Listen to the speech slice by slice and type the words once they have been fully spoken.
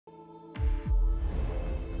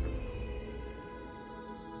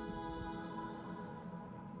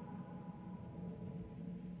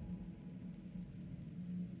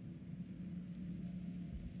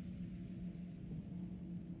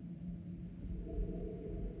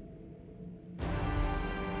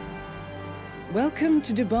Welcome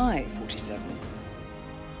to Dubai, 47.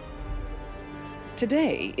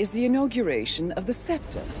 Today is the inauguration of the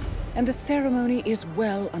scepter, and the ceremony is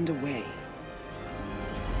well underway.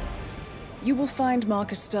 You will find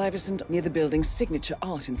Marcus Stuyvesant near the building's signature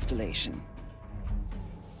art installation.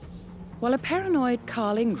 While a paranoid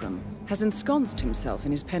Carl Ingram has ensconced himself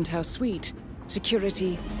in his penthouse suite,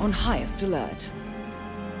 security on highest alert.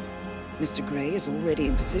 Mr. Gray is already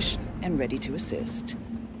in position and ready to assist.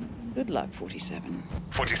 Good luck, 47.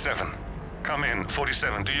 47. Come in.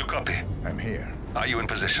 47, do you copy? I'm here. Are you in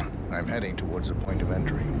position? I'm heading towards the point of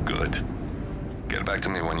entry. Good. Get back to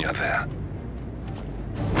me when you're there.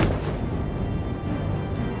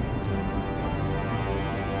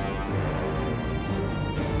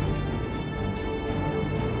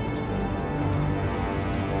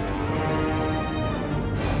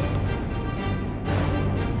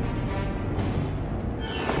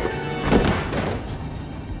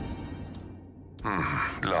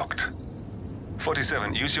 Locked.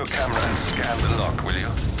 47, use your camera and scan the lock, will you?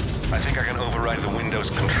 I think I can override the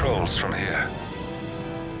Windows controls from here.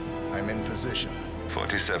 I'm in position.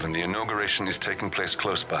 47, the inauguration is taking place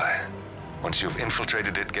close by. Once you've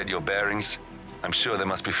infiltrated it, get your bearings. I'm sure there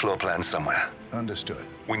must be floor plans somewhere. Understood.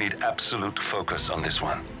 We need absolute focus on this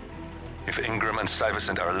one. If Ingram and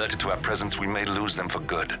Stuyvesant are alerted to our presence, we may lose them for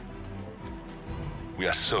good. We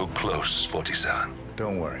are so close, 47.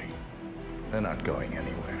 Don't worry. They're not going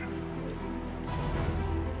anywhere.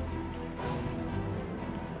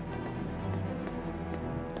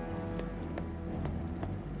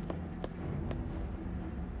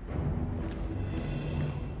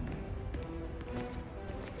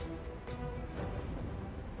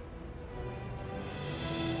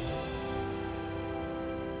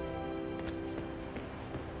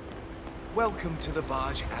 Welcome to the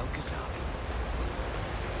barge Al-Ghazali.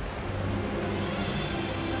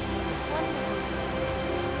 Wonderful to see you.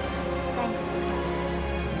 Thanks for coming.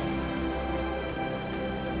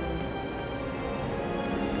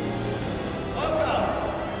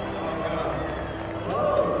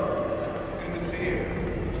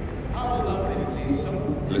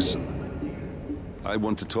 Listen, I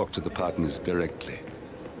want to talk to the partners directly.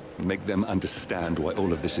 Make them understand why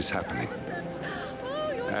all of this is happening.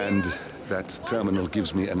 And that terminal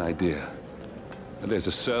gives me an idea. There's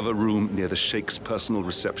a server room near the Sheikh's personal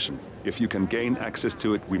reception. If you can gain access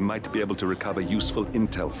to it, we might be able to recover useful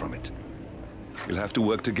intel from it. We'll have to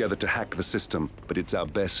work together to hack the system, but it's our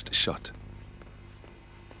best shot.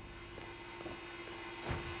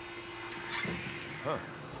 Huh.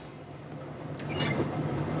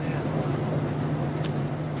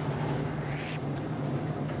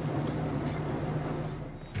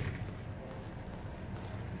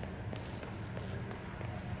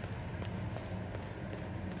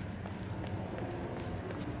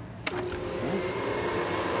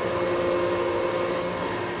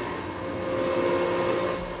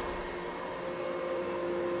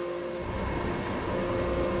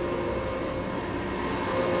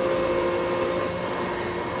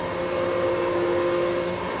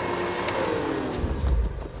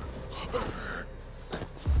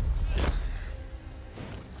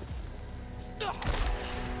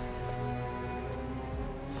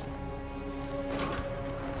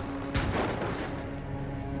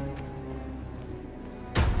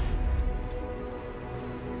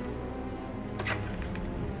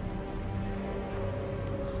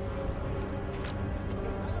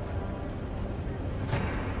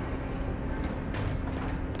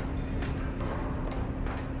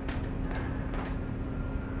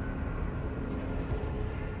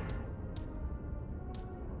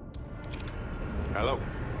 Hello.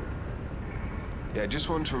 Yeah, just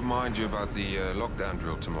wanted to remind you about the lockdown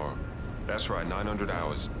drill tomorrow. That's right, 900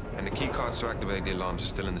 hours. And the keycards to activate the alarms are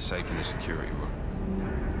still in the safe in the security room.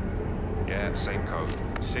 Yeah, same code.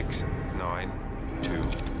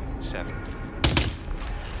 6927.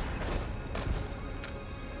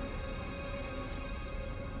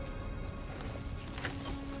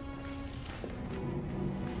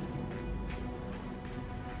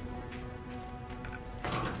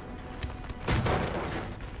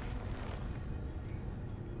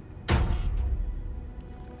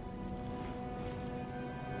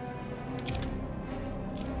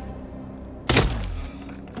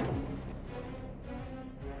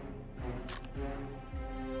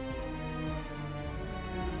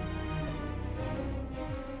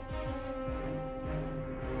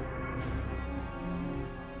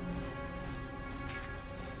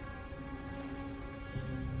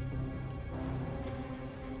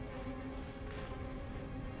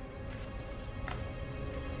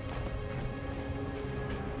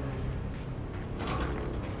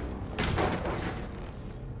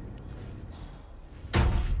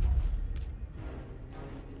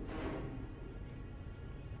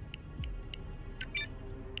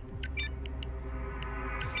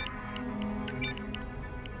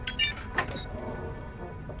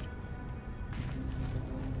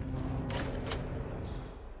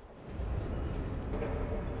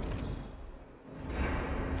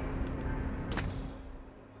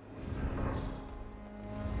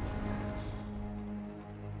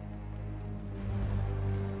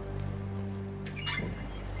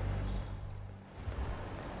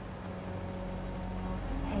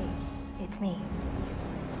 me.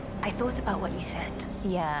 I thought about what you said.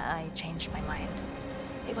 Yeah, I changed my mind.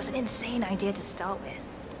 It was an insane idea to start with.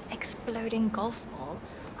 Exploding golf ball?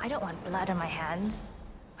 I don't want blood on my hands.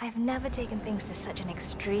 I've never taken things to such an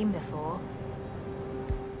extreme before.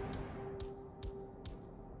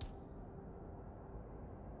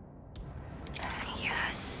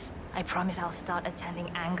 Yes. I promise I'll start attending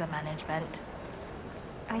anger management.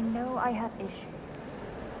 I know I have issues.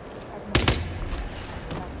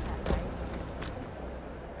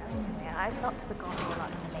 Anyway, I've locked the golf ball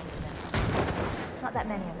up in the maintenance. Not that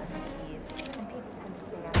many of us have keys, and people tend to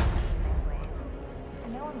stay out of the anyway. So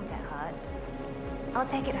no one will get hurt. I'll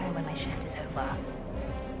take it home when my shift is over.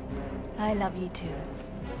 I love you too.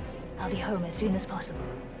 I'll be home as soon as possible.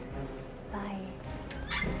 Bye.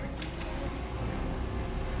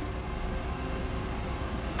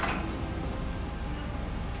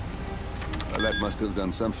 Well, that must have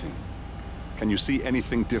done something. Can you see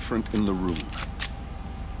anything different in the room?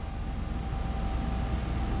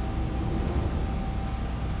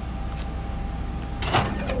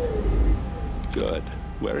 Good.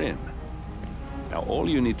 We're in. Now all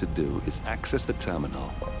you need to do is access the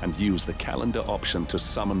terminal and use the calendar option to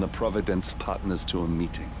summon the Providence partners to a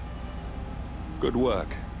meeting. Good work.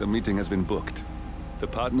 The meeting has been booked. The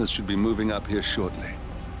partners should be moving up here shortly.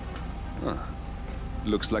 Huh.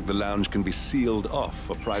 Looks like the lounge can be sealed off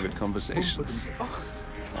for private conversations.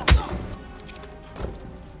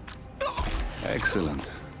 Excellent.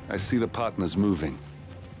 I see the partners moving.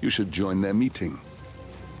 You should join their meeting.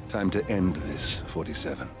 Time to end this,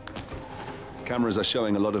 47. Cameras are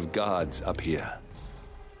showing a lot of guards up here.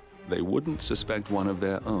 They wouldn't suspect one of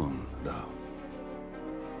their own, though.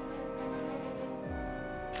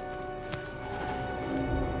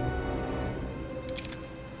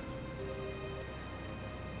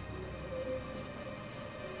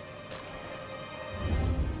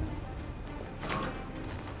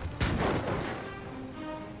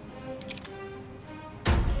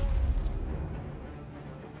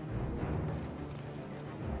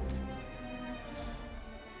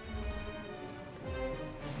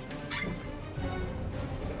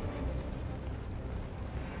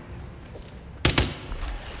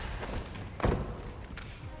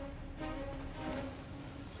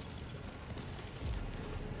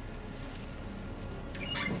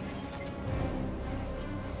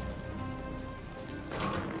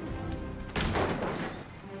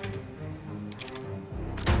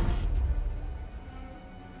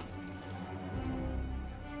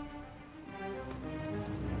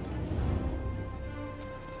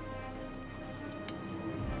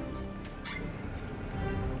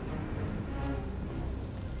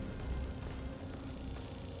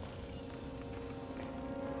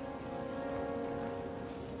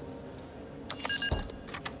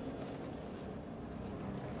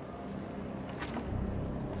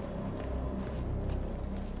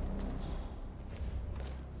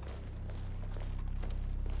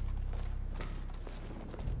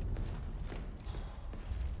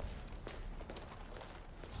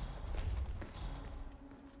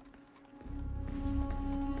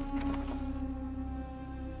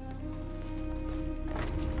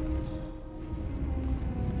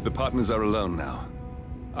 The partners are alone now.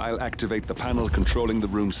 I'll activate the panel controlling the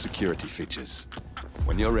room's security features.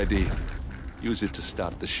 When you're ready, use it to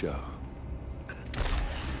start the show.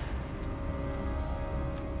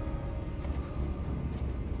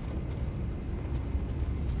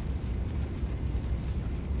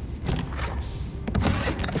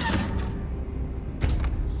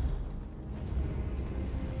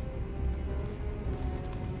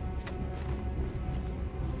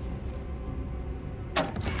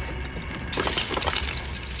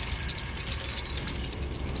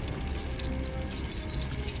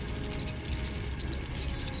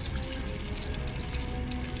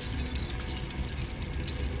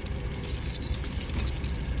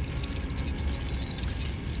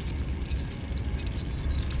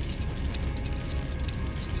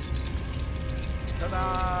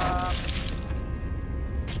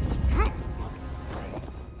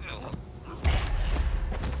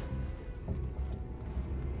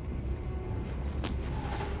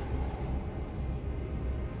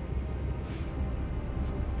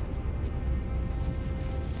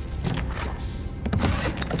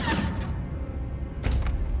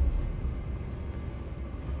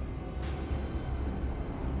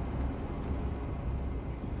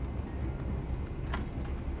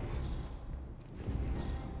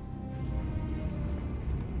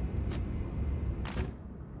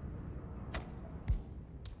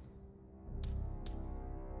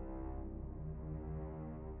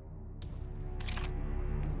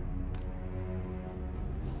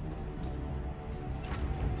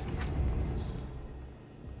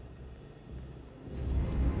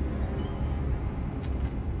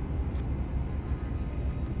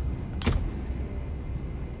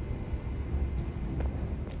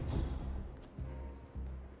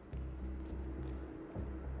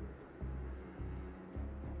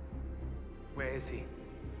 Where is he?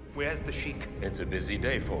 Where's the Sheik? It's a busy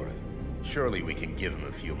day for him. Surely we can give him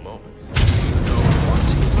a few moments.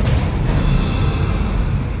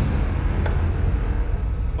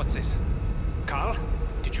 What's this? Carl?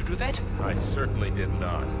 Did you do that? I certainly did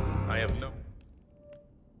not. I have no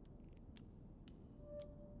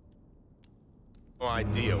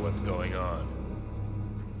idea what's going on.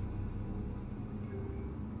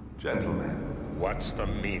 Gentlemen. What's the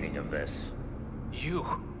meaning of this?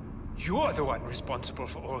 You're the one responsible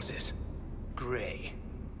for all this. Gray,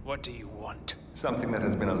 what do you want? Something that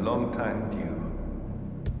has been a long time due.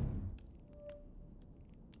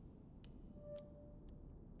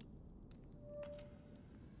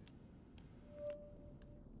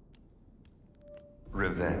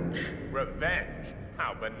 Revenge. Revenge?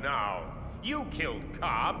 How banal. You killed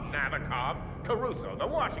Cobb, Navikov, Caruso, the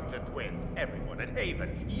Washington twins, everyone at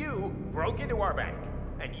Haven. You broke into our bank,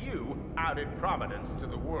 and you outed Providence to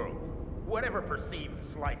the world. Whatever perceived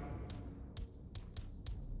slight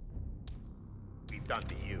we've done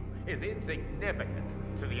to you is insignificant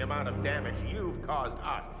to the amount of damage you've caused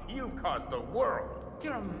us. You've caused the world.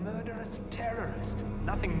 You're a murderous terrorist.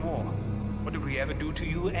 Nothing more. What did we ever do to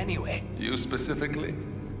you anyway? You specifically?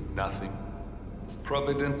 Nothing.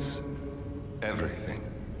 Providence? Everything.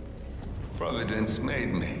 Providence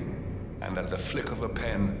made me. And at the flick of a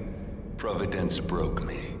pen, Providence broke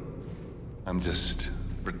me. I'm just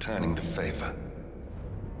returning the favor.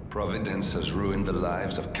 Providence has ruined the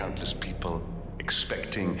lives of countless people,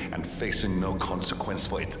 expecting and facing no consequence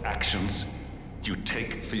for its actions. You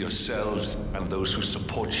take for yourselves and those who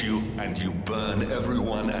support you, and you burn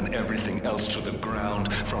everyone and everything else to the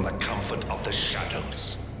ground from the comfort of the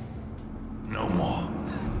shadows. No more.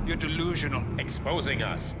 You're delusional. Exposing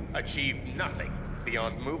us achieved nothing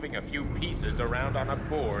beyond moving a few pieces around on a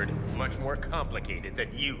board much more complicated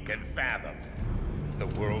than you can fathom. The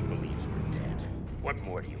world believes we're dead. What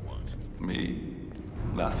more do you want? Me?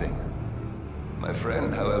 Nothing. My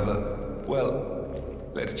friend, however, well,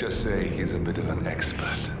 let's just say he's a bit of an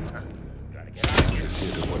expert. Gotta get out of here. He's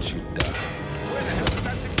here to watch you die. Where the hell is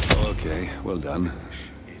that? Okay, well done.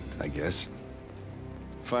 I guess.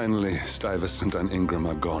 Finally, Stuyvesant and Ingram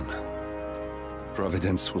are gone.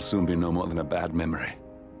 Providence will soon be no more than a bad memory.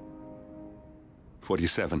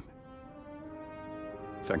 47.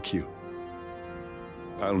 Thank you.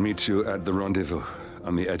 I'll meet you at the rendezvous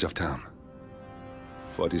on the edge of town.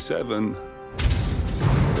 47.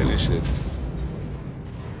 Finish it.